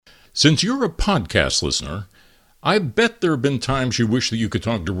Since you're a podcast listener, I bet there have been times you wish that you could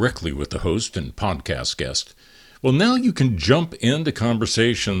talk directly with the host and podcast guest. Well, now you can jump into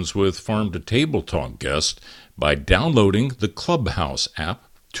conversations with Farm to Table Talk guests by downloading the Clubhouse app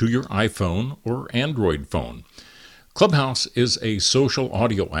to your iPhone or Android phone. Clubhouse is a social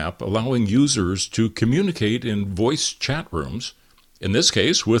audio app allowing users to communicate in voice chat rooms, in this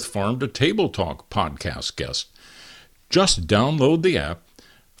case with Farm to Table Talk podcast guests. Just download the app,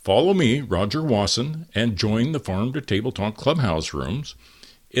 follow me, Roger Wasson, and join the Farm to Table Talk Clubhouse rooms.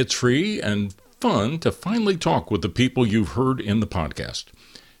 It's free and fun to finally talk with the people you've heard in the podcast.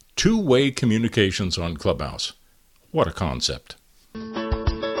 Two-way communications on Clubhouse. What a concept.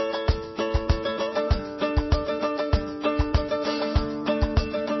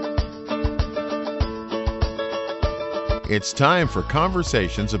 It's time for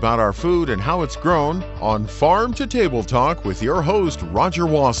conversations about our food and how it's grown on Farm to Table Talk with your host, Roger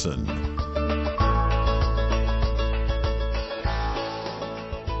Wasson.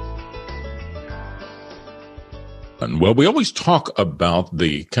 Well, we always talk about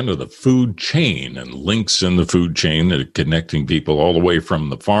the kind of the food chain and links in the food chain and connecting people all the way from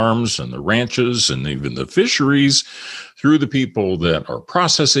the farms and the ranches and even the fisheries through the people that are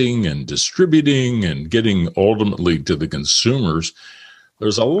processing and distributing and getting ultimately to the consumers.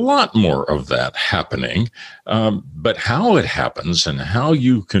 There's a lot more of that happening, but how it happens and how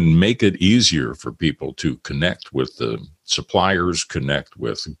you can make it easier for people to connect with the suppliers, connect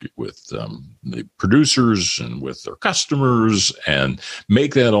with the producers and with their customers and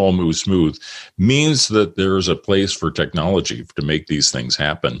make that all move smooth means that there's a place for technology to make these things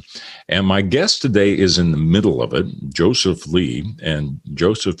happen. And my guest today is in the middle of it, Joseph Lee. And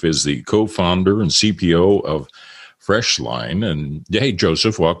Joseph is the co-founder and CPO of Freshline. And hey,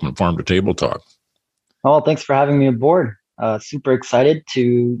 Joseph, welcome to Farm to Table Talk. Oh, thanks for having me aboard. Super excited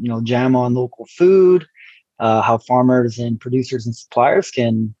to, jam on local food, how farmers and producers and suppliers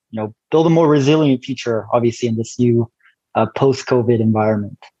can, build a more resilient future, obviously, in this new post-COVID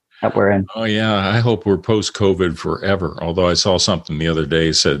environment that we're in. Oh, yeah. I hope we're post-COVID forever. Although I saw something the other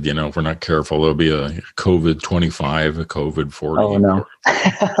day said, if we're not careful, there'll be a COVID 25, a COVID 40. Oh, no.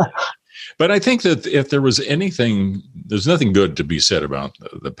 But I think that if there was anything, there's nothing good to be said about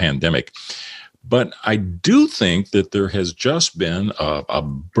the pandemic. But I do think that there has just been a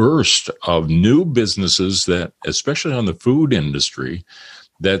burst of new businesses that, especially on the food industry,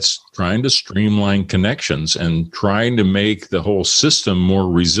 that's trying to streamline connections and trying to make the whole system more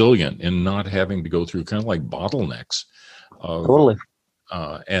resilient and not having to go through kind of like bottlenecks. Totally.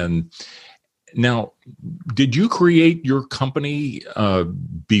 And now, did you create your company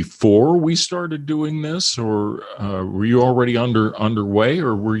before we started doing this, or were you already underway,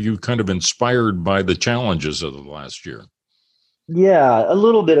 or were you kind of inspired by the challenges of the last year? Yeah, a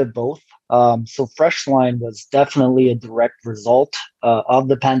little bit of both. So Freshline was definitely a direct result of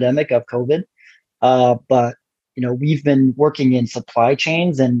the pandemic of COVID. But, we've been working in supply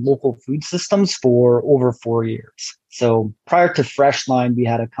chains and local food systems for over 4 years. So prior to Freshline, we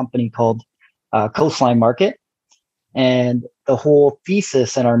had a company called Coastline Market. And the whole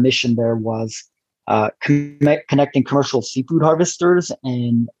thesis and our mission there was connecting commercial seafood harvesters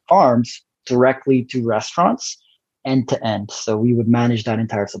and farms directly to restaurants end to end. So we would manage that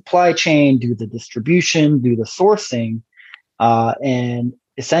entire supply chain, do the distribution, do the sourcing, and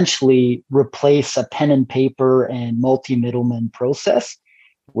essentially replace a pen and paper and multi-middleman process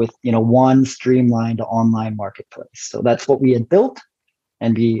with one streamlined online marketplace. So that's what we had built,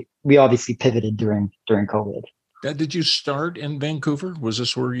 and we obviously pivoted during COVID. Did you start in Vancouver? Was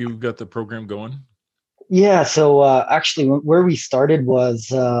this where you got the program going? Yeah. So actually, where we started was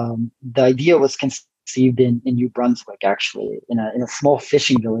the idea was conceived in New Brunswick, actually, in a small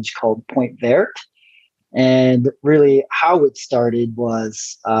fishing village called Point Verte. And really, how it started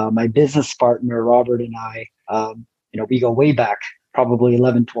was my business partner Robert and I. We go way back, probably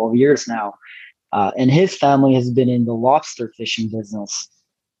 11, 12 years now, and his family has been in the lobster fishing business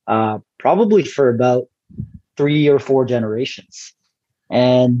probably for about 3 or 4 generations.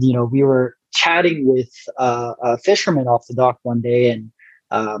 And, we were chatting with a fisherman off the dock one day, and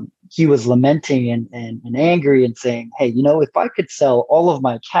he was lamenting and angry and saying, hey, if I could sell all of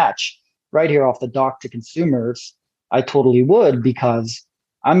my catch right here off the dock to consumers, I totally would, because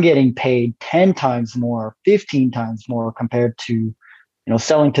I'm getting paid 10 times more, 15 times more compared to,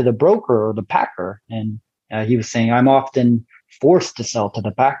 selling to the broker or the packer. And he was saying, I'm often forced to sell to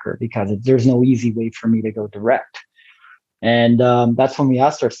the packer because there's no easy way for me to go direct. And that's when we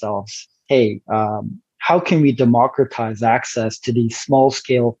asked ourselves, hey, how can we democratize access to these small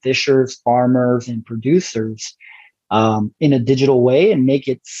scale fishers, farmers, and producers in a digital way and make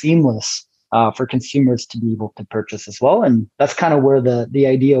it seamless for consumers to be able to purchase as well. And that's kind of where the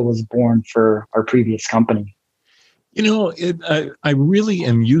idea was born for our previous company. I really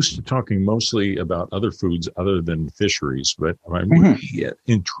am used to talking mostly about other foods other than fisheries, but I'm really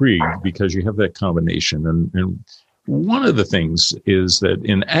intrigued because you have that combination. And one of the things is that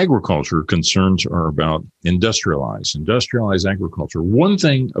in agriculture, concerns are about industrialized agriculture. One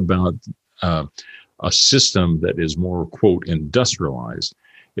thing about a system that is more, quote, industrialized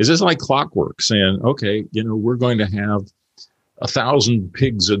is it's like clockwork saying, okay, we're going to have 1,000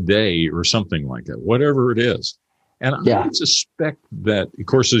 pigs a day or something like that, whatever it is. And I would suspect that, of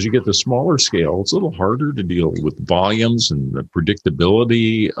course, as you get the smaller scale, it's a little harder to deal with volumes and the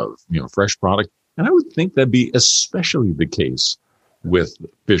predictability of, fresh product. And I would think that'd be especially the case with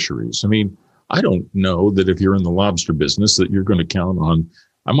fisheries. I mean, I don't know that if you're in the lobster business that you're going to count on,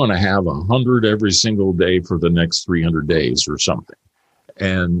 I'm going to have 100 every single day for the next 300 days or something.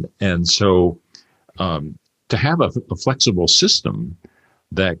 And so to have a flexible system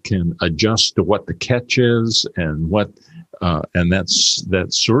that can adjust to what the catch is and that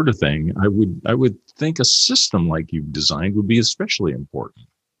sort of thing, I would think a system like you've designed would be especially important.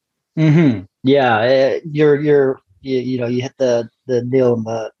 Mm-hmm. Yeah, you hit the nail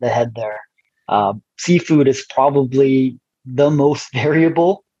on the head there. Seafood is probably the most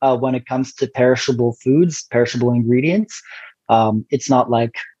variable when it comes to perishable foods, perishable ingredients. It's not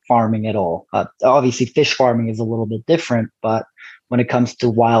like farming at all. Obviously, fish farming is a little bit different, but when it comes to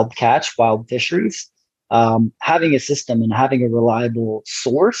wild fisheries, having a system and having a reliable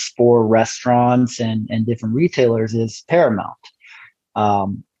source for restaurants and different retailers is paramount.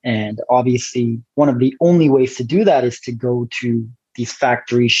 And obviously, one of the only ways to do that is to go to these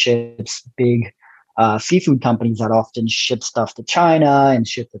factory ships, big seafood companies that often ship stuff to China and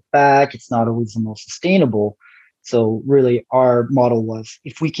ship it back. It's not always the most sustainable. So really, our model was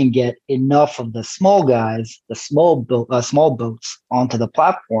if we can get enough of the small guys, the small boats onto the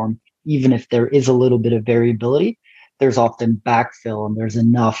platform, even if there is a little bit of variability, there's often backfill and there's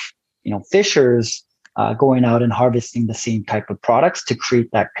enough, fishers going out and harvesting the same type of products to create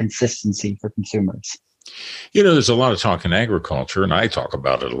that consistency for consumers. There's a lot of talk in agriculture, and I talk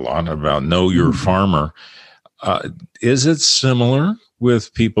about it a lot, about know your farmer. Is it similar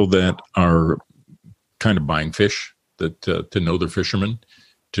with people that are kind of buying fish, that to know their fishermen,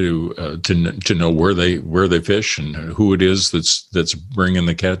 to know where they fish and who it is that's bringing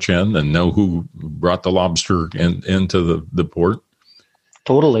the catch in, and know who brought the lobster into the port?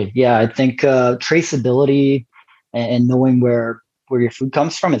 Totally. Yeah. I think traceability and knowing where your food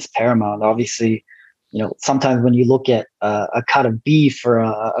comes from is paramount. Obviously, sometimes when you look at a cut of beef or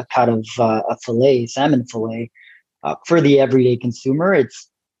a cut of a fillet, salmon fillet, for the everyday consumer, it's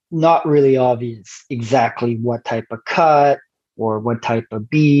not really obvious exactly what type of cut or what type of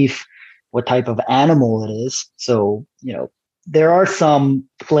beef, what type of animal it is. So, there are some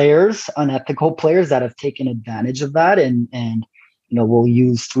players, unethical players, that have taken advantage of that and will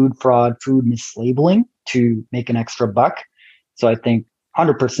use food fraud, food mislabeling to make an extra buck. So I think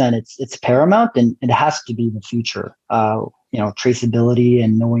 100% it's paramount, and it has to be the future. Traceability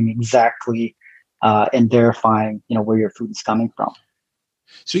and knowing exactly and verifying, where your food is coming from.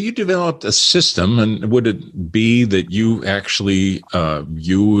 So you developed a system, and would it be that you actually,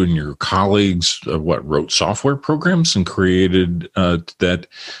 you and your colleagues, wrote software programs and created that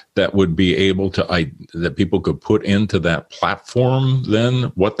would be able to, that people could put into that platform then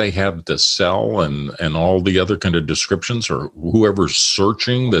what they have to sell and all the other kind of descriptions, or whoever's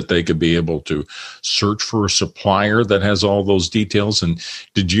searching, that they could be able to search for a supplier that has all those details? And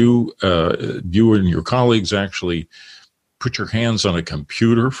did you and your colleagues actually put your hands on a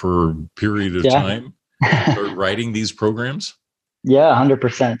computer for a period of time, start writing these programs? Yeah,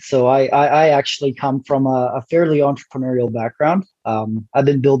 100%. So I actually come from a fairly entrepreneurial background. I've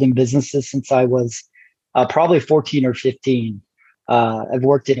been building businesses since I was probably 14 or 15. I've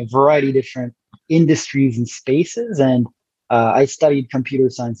worked in a variety of different industries and spaces, and I studied computer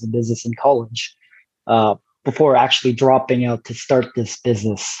science and business in college before actually dropping out to start this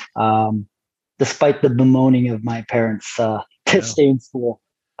business. Despite the bemoaning of my parents to stay in school.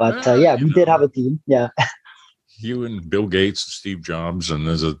 But we did have a team. Yeah. You and Bill Gates, Steve Jobs, and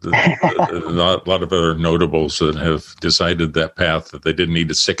there's a lot of other notables that have decided that path, that they didn't need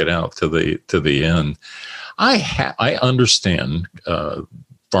to stick it out to the end. I understand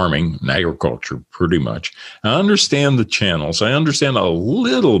farming and agriculture pretty much. I understand the channels. I understand a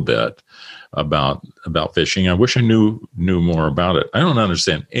little bit about fishing. I wish I knew more about it. I don't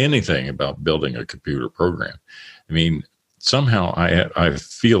understand anything about building a computer program. I mean, somehow I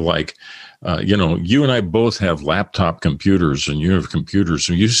feel like You and I both have laptop computers, and you have computers.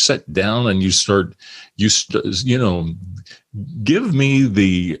 So you sit down and give me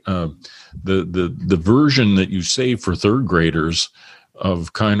the version that you say for third graders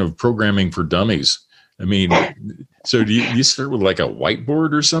of kind of programming for dummies. I mean, so do you start with like a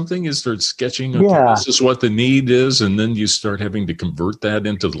whiteboard or something? You start sketching, okay, Yeah. this is what the need is, and then you start having to convert that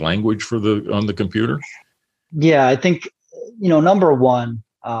into the language on the computer? Yeah, I think, number one,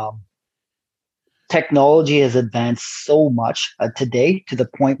 technology has advanced so much today to the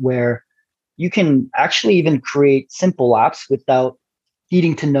point where you can actually even create simple apps without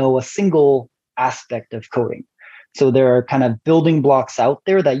needing to know a single aspect of coding. So there are kind of building blocks out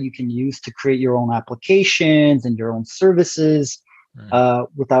there that you can use to create your own applications and your own services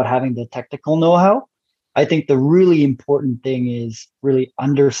without having the technical know-how. I think the really important thing is really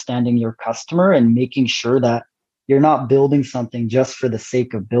understanding your customer and making sure that you're not building something just for the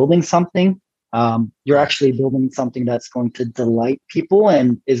sake of building something. You're actually building something that's going to delight people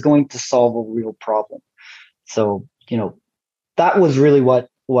and is going to solve a real problem. So, that was really what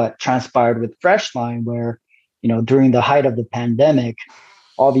transpired with Freshline, where, during the height of the pandemic,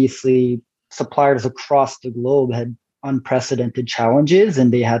 obviously suppliers across the globe had unprecedented challenges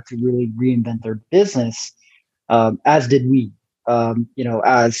and they had to really reinvent their business, as did we.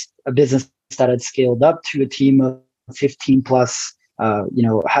 As a business that had scaled up to a team of 15 plus,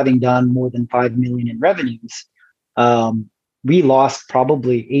 having done more than 5 million in revenues, we lost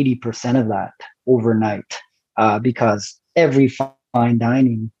probably 80% of that overnight, because every fine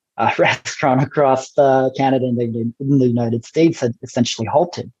dining restaurant across Canada and in the United States had essentially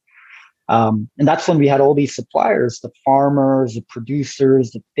halted. And that's when we had all these suppliers, the farmers, the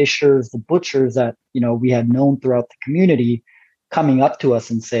producers, the fishers, the butchers that, we had known throughout the community, coming up to us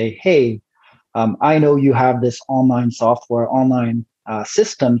and say, hey, I know you have this online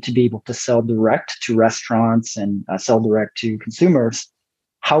system to be able to sell direct to restaurants and sell direct to consumers.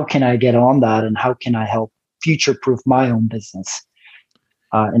 How can I get on that? And how can I help future-proof my own business?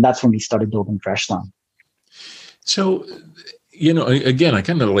 And that's when we started building Freshline. So, again, I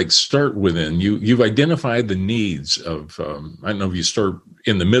kind of like start within. You've identified the needs of, I don't know if you start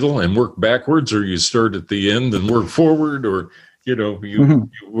in the middle and work backwards, or you start at the end and work forward, or, you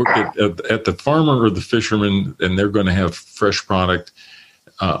work at the farmer or the fisherman, and they're going to have fresh product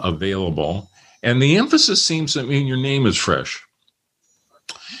available. And the emphasis seems, your name is fresh.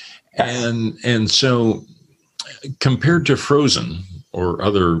 And so compared to frozen or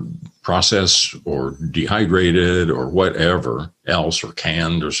other processed or dehydrated or whatever else, or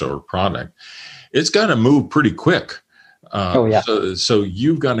canned or sort of product, it's got to move pretty quick. So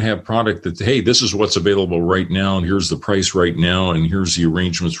you've got to have product that, hey, this is what's available right now, and here's the price right now, and here's the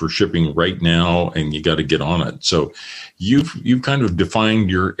arrangements for shipping right now, and you got to get on it. So you've kind of defined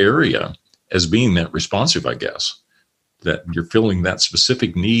your area as being that responsive, I guess, that you're filling that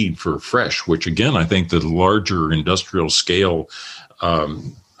specific need for fresh, which again, I think the larger industrial scale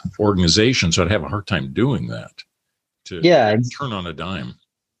organizations would have a hard time doing that to turn on a dime.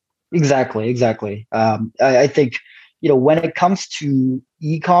 Exactly. I think, when it comes to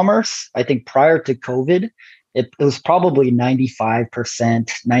e-commerce, I think prior to COVID, it was probably 95%,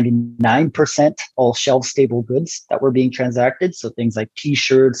 99% all shelf stable goods that were being transacted. So things like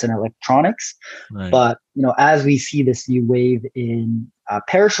t-shirts and electronics. Right. But, as we see this new wave in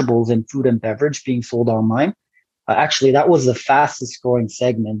perishables and food and beverage being sold online, actually, that was the fastest growing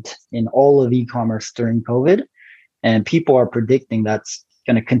segment in all of e-commerce during COVID. And people are predicting that's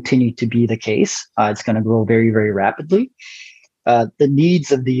going to continue to be the case. It's going to grow very, very rapidly. The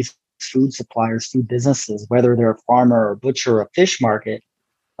needs of these food suppliers, food businesses, whether they're a farmer or a butcher or a fish market,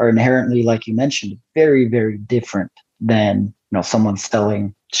 are inherently, like you mentioned, very, very different than someone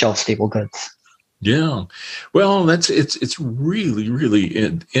selling shelf-stable goods. Yeah, well, it's really,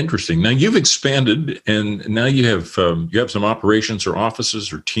 really interesting. Now you've expanded, and now you have some operations or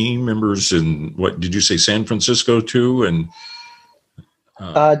offices or team members in, what did you say, San Francisco too, and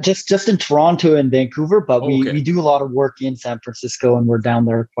just in Toronto and Vancouver, but we do a lot of work in San Francisco, and we're down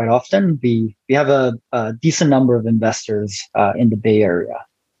there quite often. We have a decent number of investors in the Bay Area.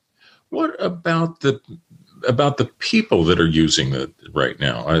 What about the people that are using it right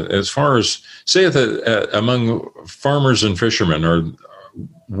now? As far as, say, among farmers and fishermen,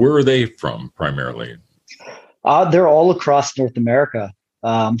 where are they from primarily? They're all across North America.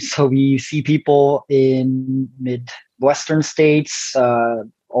 So we see people in Midwestern states,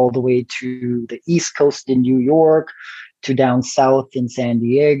 all the way to the East Coast in New York, to down south in San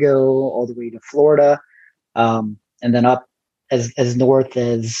Diego, all the way to Florida, and then up as north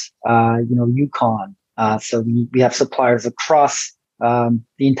as Yukon. So we have suppliers across the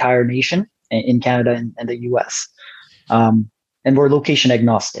entire nation, in Canada and the US. And we're location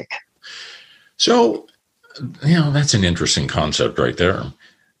agnostic. So, that's an interesting concept right there.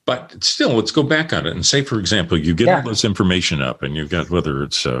 But still, let's go back on it and say, for example, you get all this information up and you've got whether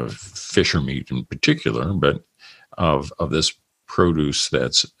it's fish or meat in particular, but of this produce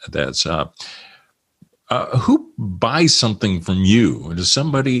that's up. Who buys something from you? Does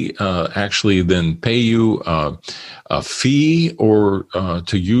somebody actually then pay you a fee or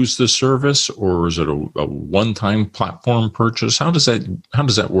to use the service, or is it a one-time platform purchase? How does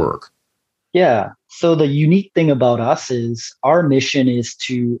that work? Yeah. So the unique thing about us is our mission is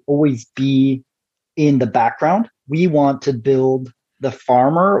to always be in the background. We want to build the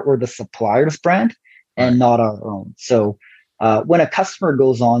farmer or the supplier's brand and not our own. So when a customer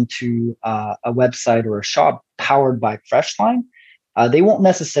goes on to a website or a shop powered by Freshline, they won't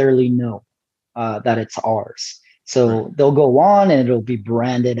necessarily know that it's ours. So they'll go on and it'll be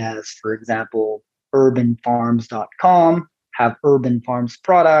branded as, for example, urbanfarms.com, have Urban Farms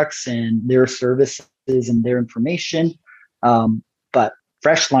products and their services and their information. But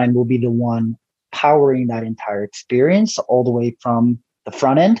Freshline will be the one powering that entire experience all the way from the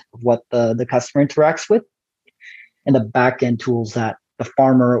front end of what the customer interacts with and the back end tools that the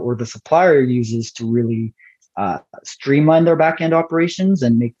farmer or the supplier uses to really streamline their back end operations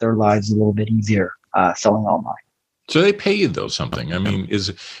and make their lives a little bit easier selling online. So they pay you though something. I mean,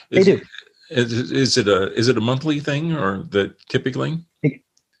 they do. Is it a monthly thing or that typically?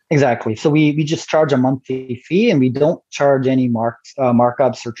 Exactly. So we just charge a monthly fee and we don't charge any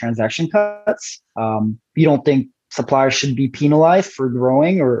markups or transaction cuts. We don't think suppliers should be penalized for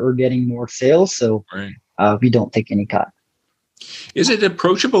growing or getting more sales. So we don't take any cut. Is it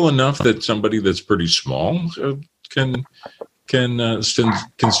approachable enough that somebody that's pretty small can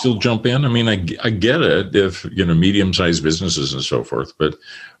still jump in? I mean, I get it if medium-sized businesses and so forth, but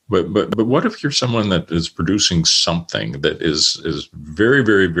what if you're someone that is producing something that is very,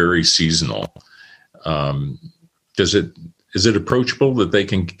 very, very seasonal? Is it approachable that they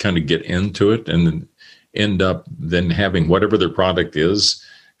can kind of get into it and end up then having whatever their product is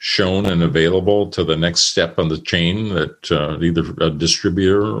shown and available to the next step on the chain that either a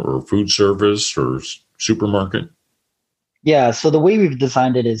distributor or food service or supermarket? Yeah. So the way we've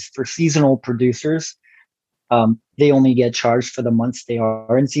designed it is for seasonal producers, they only get charged for the months they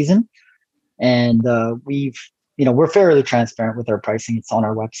are in season. And we're fairly transparent with our pricing. It's on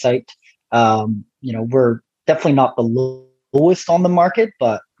our website. We're definitely not the lowest on the market,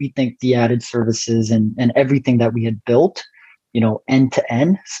 but we think the added services and everything that we had built, end to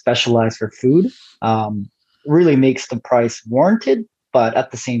end, specialized for food, really makes the price warranted. But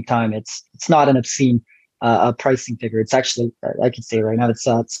at the same time, it's not an obscene pricing figure. It's actually, I could say right now, it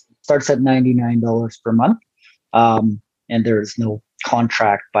starts at $99 per month. And there is no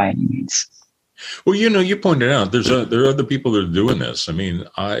contract by any means. Well, you pointed out there are other people that are doing this. I mean,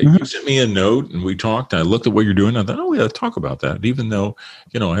 you sent me a note and we talked. I looked at what you're doing. I thought, oh, yeah, talk about that. Even though,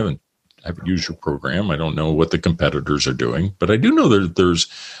 I haven't used your program. I don't know what the competitors are doing, but I do know that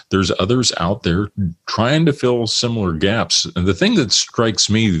there's others out there trying to fill similar gaps. And the thing that strikes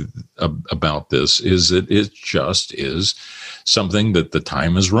me about this is that it just is something that the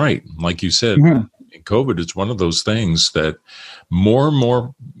time is right. Like you said, in COVID, it's one of those things that more and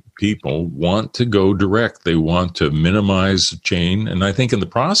more people want to go direct. They want to minimize the chain. And I think in the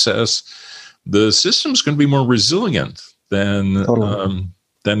process, the system's going to be more resilient than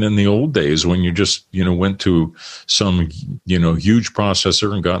in the old days when you just, went to some, huge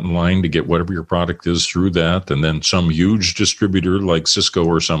processor and got in line to get whatever your product is through that. And then some huge distributor like Cisco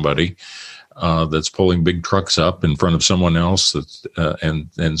or somebody that's pulling big trucks up in front of someone else that's,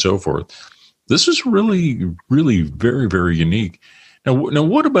 and so forth. This is really, really very, very unique. Now,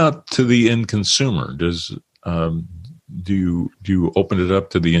 what about to the end consumer? Do you open it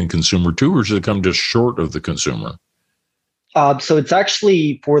up to the end consumer too, or does it come just short of the consumer? So it's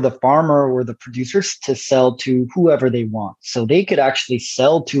actually for the farmer or the producers to sell to whoever they want. So they could actually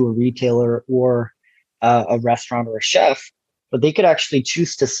sell to a retailer or a restaurant or a chef, but they could actually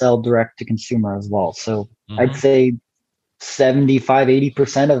choose to sell direct to consumer as well. So I'd say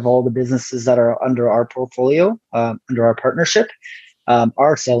 75-80% of all the businesses that are under our portfolio, under our partnership,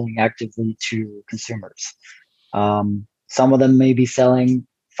 are selling actively to consumers. Some of them may be selling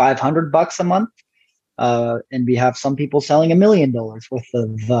 $500 a month, and we have some people selling $1 million worth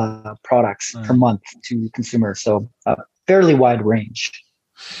of products per month to consumers. So a fairly wide range.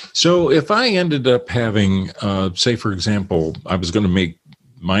 So if I ended up having, say, for example, I was going to make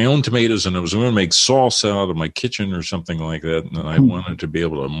my own tomatoes and I was going to make salsa out of my kitchen or something like that, and I wanted to be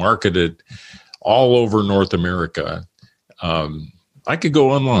able to market it all over North America, I could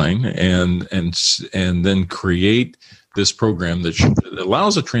go online and then create this program that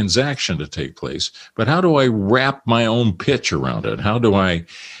allows a transaction to take place. But how do I wrap my own pitch around it? How do I,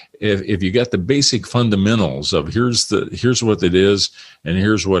 if you got the basic fundamentals of here's what it is, and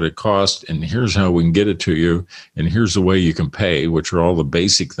here's what it costs, and here's how we can get it to you, and here's the way you can pay, which are all the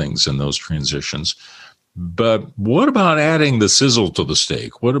basic things in those transitions. But what about adding the sizzle to the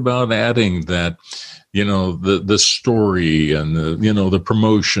steak? What about adding that, the story and the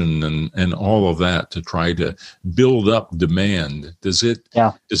promotion and all of that to try to build up demand? Does it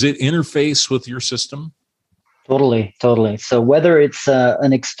interface with your system? Totally. So whether it's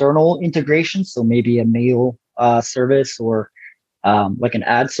an external integration, so maybe a mail service or like an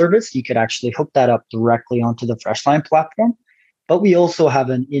ad service, you could actually hook that up directly onto the Freshline platform. But we also have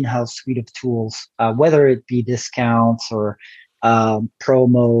an in-house suite of tools, whether it be discounts or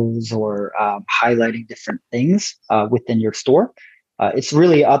promos or highlighting different things within your store. It's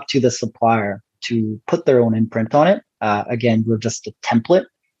really up to the supplier to put their own imprint on it. Again, we're just a template.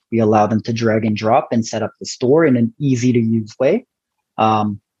 We allow them to drag and drop and set up the store in an easy to use way.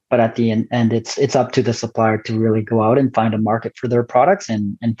 But at the end, it's up to the supplier to really go out and find a market for their products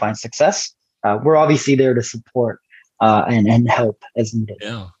and find success. We're obviously there to support and help as needed.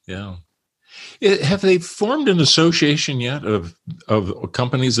 Yeah. Have they formed an association yet of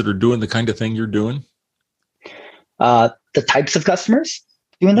companies that are doing the kind of thing you're doing? The types of customers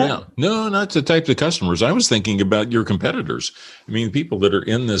doing that? Yeah. No, not the types of customers. I was thinking about your competitors. I mean, people that are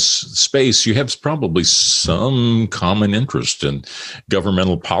in this space, you have probably some common interest in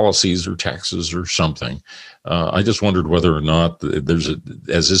governmental policies or taxes or something. I just wondered whether or not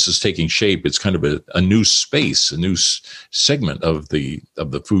as this is taking shape, it's kind of a new space, a new segment of the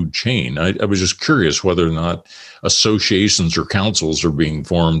food chain. I was just curious whether or not associations or councils are being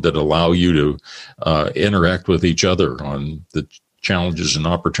formed that allow you to interact with each other on the challenges and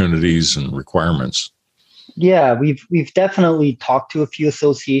opportunities and requirements. Yeah, we've definitely talked to a few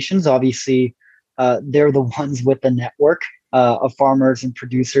associations. Obviously, they're the ones with the network of farmers and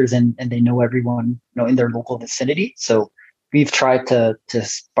producers, and they know everyone in their local vicinity. So we've tried to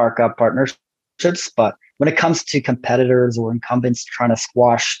spark up partnerships. But when it comes to competitors or incumbents trying to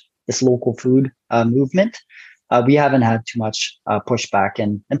squash this local food movement, we haven't had too much pushback.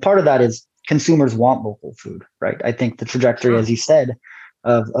 And part of that is consumers want local food, right? I think the trajectory, as you said,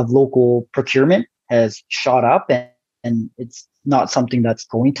 of local procurement has shot up, and it's not something that's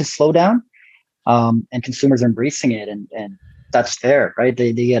going to slow down. And consumers are embracing it, and that's fair, right?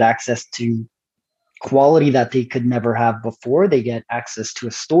 They get access to quality that they could never have before. They get access to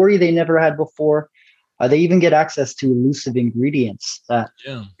a story they never had before. They even get access to elusive ingredients that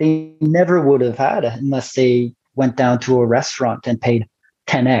they never would have had unless they went down to a restaurant and paid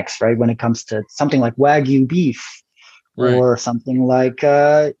 10x, right? When it comes to something like Wagyu beef or something like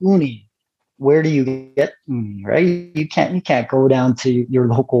uni. Where do you get uni, right? You can't go down to your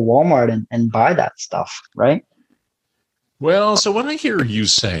local Walmart and buy that stuff, right? Well, so what I hear you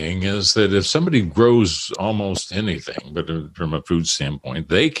saying is that if somebody grows almost anything, but from a food standpoint,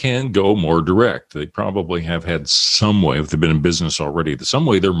 they can go more direct. They probably have had some way, if they've been in business already, some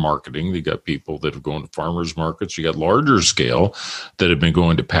way they're marketing. They got people that have gone to farmers markets. You got larger scale that have been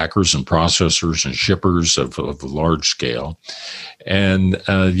going to packers and processors and shippers of large scale. And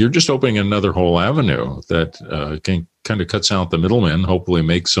you're just opening another whole avenue that can kind of cuts out the middleman, hopefully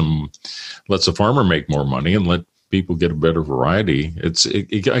lets the farmer make more money and let people get a better variety.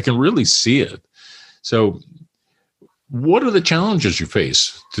 I can really see it. So what are the challenges you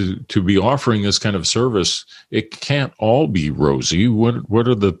face to be offering this kind of service? It can't all be rosy. What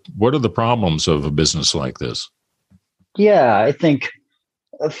are the problems of a business like this? Yeah, I think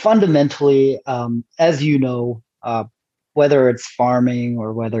fundamentally, as you know, whether it's farming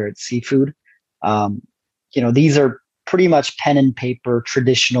or whether it's seafood, these are pretty much pen and paper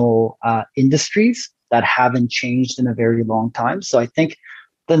traditional industries that haven't changed in a very long time. So I think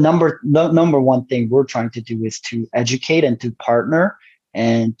the number one thing we're trying to do is to educate and to partner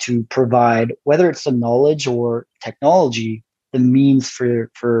and to provide, whether it's the knowledge or technology, the means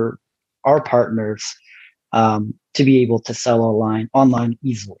for our partners to be able to sell online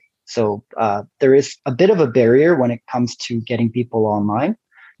easily. So there is a bit of a barrier when it comes to getting people online.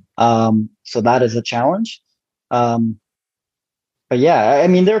 So that is a challenge. But yeah, I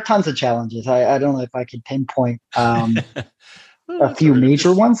mean, there are tons of challenges. I don't know if I could pinpoint a few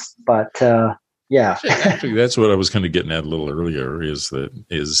major ones, but yeah. Actually, that's what I was kind of getting at a little earlier is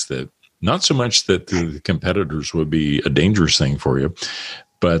that not so much that the competitors would be a dangerous thing for you,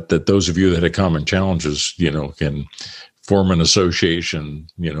 but that those of you that have common challenges, can form an association,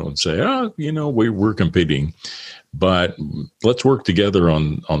 and say, we're competing, but let's work together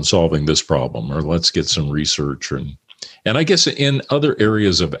on solving this problem, or let's get some research. And I guess in other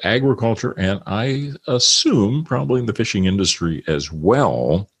areas of agriculture, and I assume probably in the fishing industry as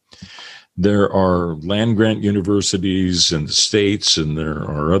well, there are land-grant universities in the States, and there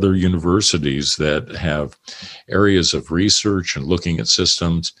are other universities that have areas of research and looking at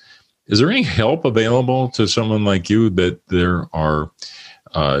systems. Is there any help available to someone like you that there are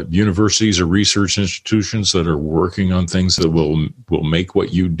universities or research institutions that are working on things that will make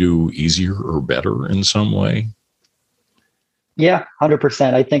what you do easier or better in some way? Yeah,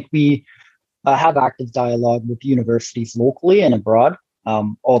 100%. I think we have active dialogue with universities locally and abroad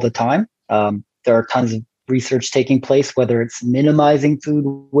all the time. There are tons of research taking place, whether it's minimizing food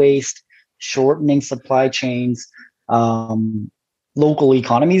waste, shortening supply chains, local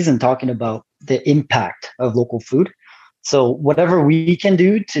economies, and talking about the impact of local food. So whatever we can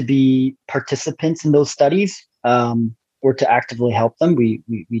do to be participants in those studies, or to actively help them, we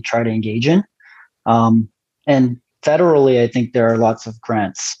try to engage in. And federally, I think there are lots of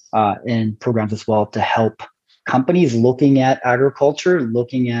grants and programs as well to help companies looking at agriculture,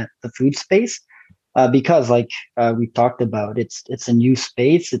 looking at the food space, because like we've talked about, it's a new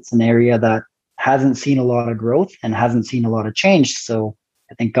space. It's an area that hasn't seen a lot of growth and hasn't seen a lot of change. So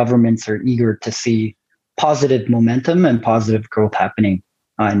I think governments are eager to see positive momentum and positive growth happening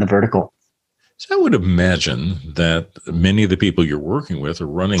in the vertical. So I would imagine that many of the people you're working with are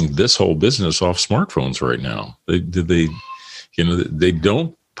running this whole business off smartphones right now. They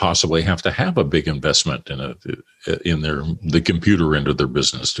don't possibly have to have a big investment in the computer end of their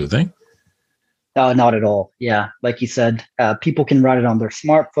business, do they? Not at all. Yeah, like you said, people can run it on their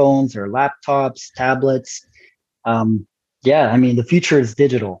smartphones or laptops, tablets. The future is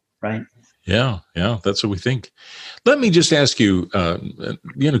digital, right? Yeah, that's what we think. Let me just ask you,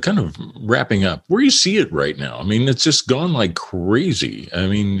 kind of wrapping up, where you see it right now. I mean, it's just gone like crazy. I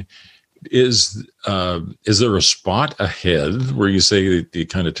mean, is there a spot ahead where you say that it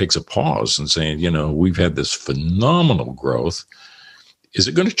kind of takes a pause and saying, we've had this phenomenal growth. Is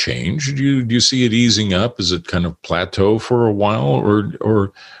it going to change? Do you see it easing up? Is it kind of plateau for a while,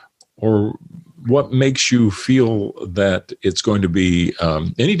 or what makes you feel that it's going to be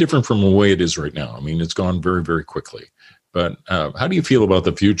any different from the way it is right now? I mean, it's gone very, very quickly. But how do you feel about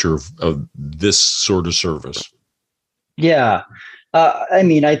the future of this sort of service? Yeah.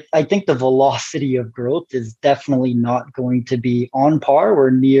 I think the velocity of growth is definitely not going to be on par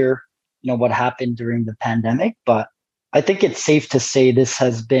or near, what happened during the pandemic. But I think it's safe to say this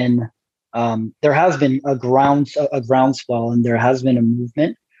has been, there has been a groundswell, and there has been a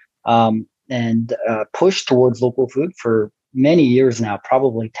movement and push towards local food for many years now,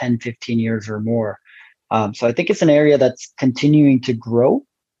 probably 10, 15 years or more. So I think it's an area that's continuing to grow.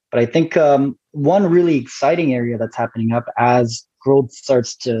 But I think one really exciting area that's happening up as growth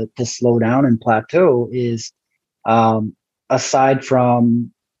starts to slow down and plateau is, aside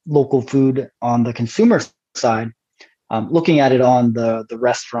from local food on the consumer side, looking at it on the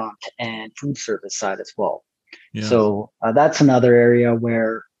restaurant and food service side as well. Yeah. So that's another area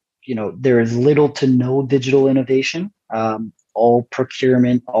where, there is little to no digital innovation. All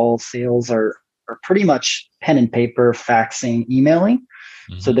procurement, all sales are pretty much pen and paper, faxing, emailing.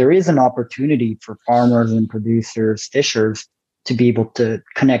 Mm-hmm. So there is an opportunity for farmers and producers, fishers, to be able to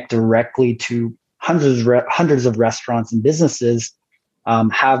connect directly to hundreds of restaurants and businesses,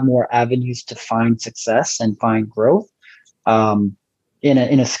 have more avenues to find success and find growth in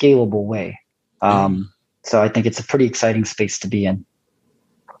a scalable way. So I think it's a pretty exciting space to be in.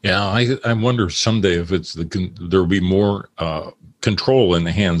 Yeah, I wonder someday if there will be more control in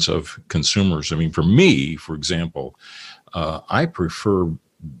the hands of consumers. I mean, for me, for example, I prefer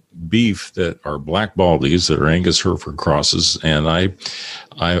beef that are black baldies, that are Angus Hereford crosses, and I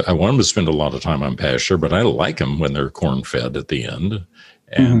want them to spend a lot of time on pasture, but I like them when they're corn fed at the end.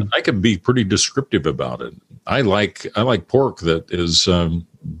 And I can be pretty descriptive about it. I like pork that is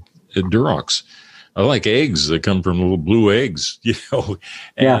Durox. I like eggs that come from little blue eggs, and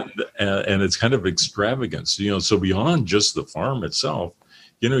it's kind of extravagant. So beyond just the farm itself,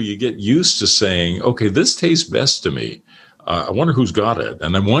 you get used to saying, okay, this tastes best to me. I wonder who's got it.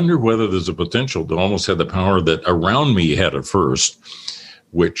 And I wonder whether there's a potential to almost have the power that Around Me had at first,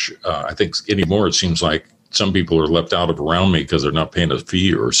 which I think anymore it seems like some people are left out of Around Me because they're not paying a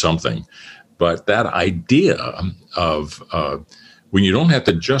fee or something. But that idea of when you don't have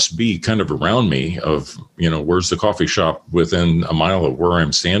to just be kind of around me of, where's the coffee shop within a mile of where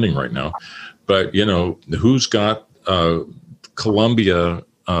I'm standing right now, but, who's got Columbia,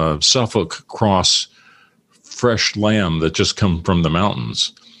 Suffolk cross fresh lamb that just come from the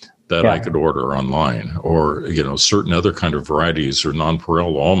mountains that I could order online, or, certain other kind of varieties or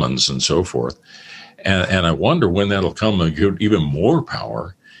nonpareil almonds and so forth. And I wonder when that'll come and give even more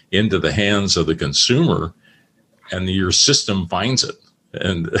power into the hands of the consumer, and your system finds it,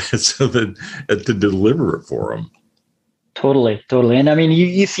 and so that to deliver it for them. Totally. And I mean,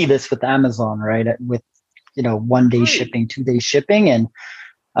 you see this with Amazon, right? With 1 day shipping, 2 day shipping, and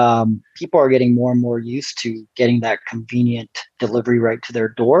people are getting more and more used to getting that convenient delivery right to their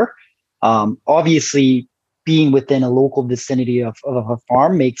door. Obviously, being within a local vicinity of a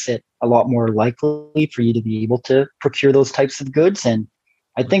farm makes it a lot more likely for you to be able to procure those types of goods. And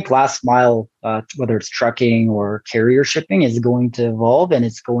I think last mile, whether it's trucking or carrier shipping, is going to evolve, and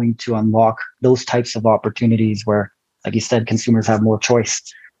it's going to unlock those types of opportunities where, like you said, consumers have more choice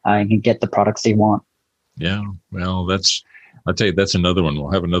and can get the products they want. Yeah, well, I'll tell you, that's another one.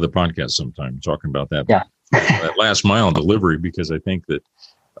 We'll have another podcast sometime talking about that. Yeah. That last mile delivery, because I think that,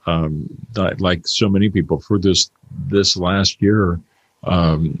 like so many people, for this last year,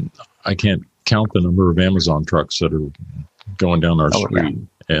 I can't count the number of Amazon trucks that are going down our street.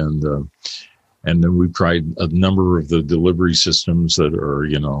 Yeah. And then we've tried a number of the delivery systems that are,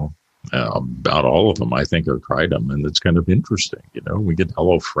 about all of them, I think, have tried them. And it's kind of interesting. We get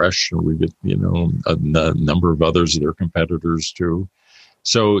HelloFresh, and we get, a number of others of their competitors too.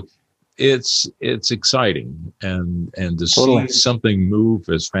 So it's exciting. And to see something move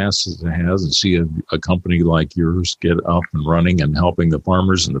as fast as it has, and see a company like yours get up and running and helping the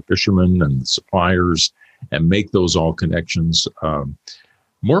farmers and the fishermen and the suppliers and make those all connections,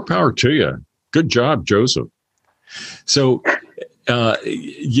 more power to you. Good job, Joseph. So,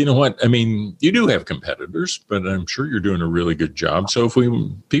 you know what? I mean, you do have competitors, but I'm sure you're doing a really good job. So if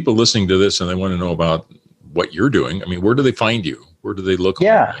people listening to this and they want to know about what you're doing, I mean, where do they find you? Where do they look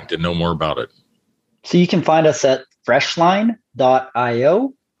online to know more about it? So you can find us at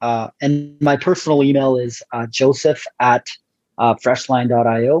freshline.io. And my personal email is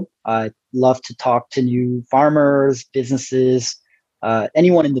joseph@freshline.io. I'd love to talk to new farmers, businesses,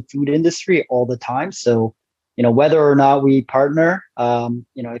 anyone in the food industry all the time. So, whether or not we partner,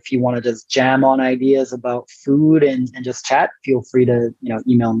 if you want to just jam on ideas about food and just chat, feel free to,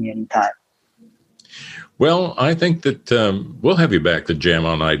 email me anytime. Well, I think that we'll have you back to jam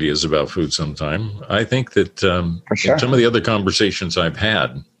on ideas about food sometime. I think that for sure. In some of the other conversations I've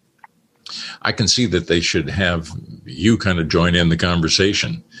had, I can see that they should have you kind of join in the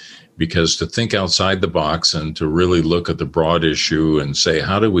conversation, because to think outside the box and to really look at the broad issue and say,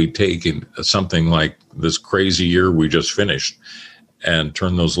 how do we take something like this crazy year we just finished and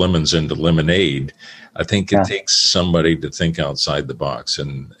turn those lemons into lemonade? I think it takes somebody to think outside the box,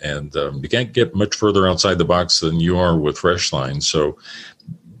 and you can't get much further outside the box than you are with Freshline. So,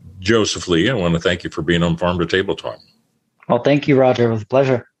 Joseph Lee, I want to thank you for being on Farm to Table Talk. Well, thank you, Roger. It was a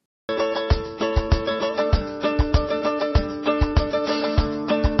pleasure.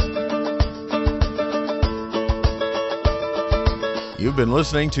 You've been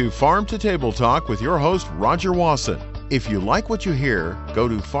listening to Farm to Table Talk with your host, Roger Wasson. If you like what you hear, go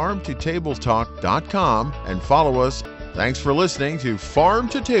to farmtotabletalk.com and follow us. Thanks for listening to Farm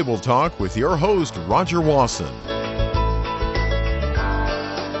to Table Talk with your host, Roger Wasson.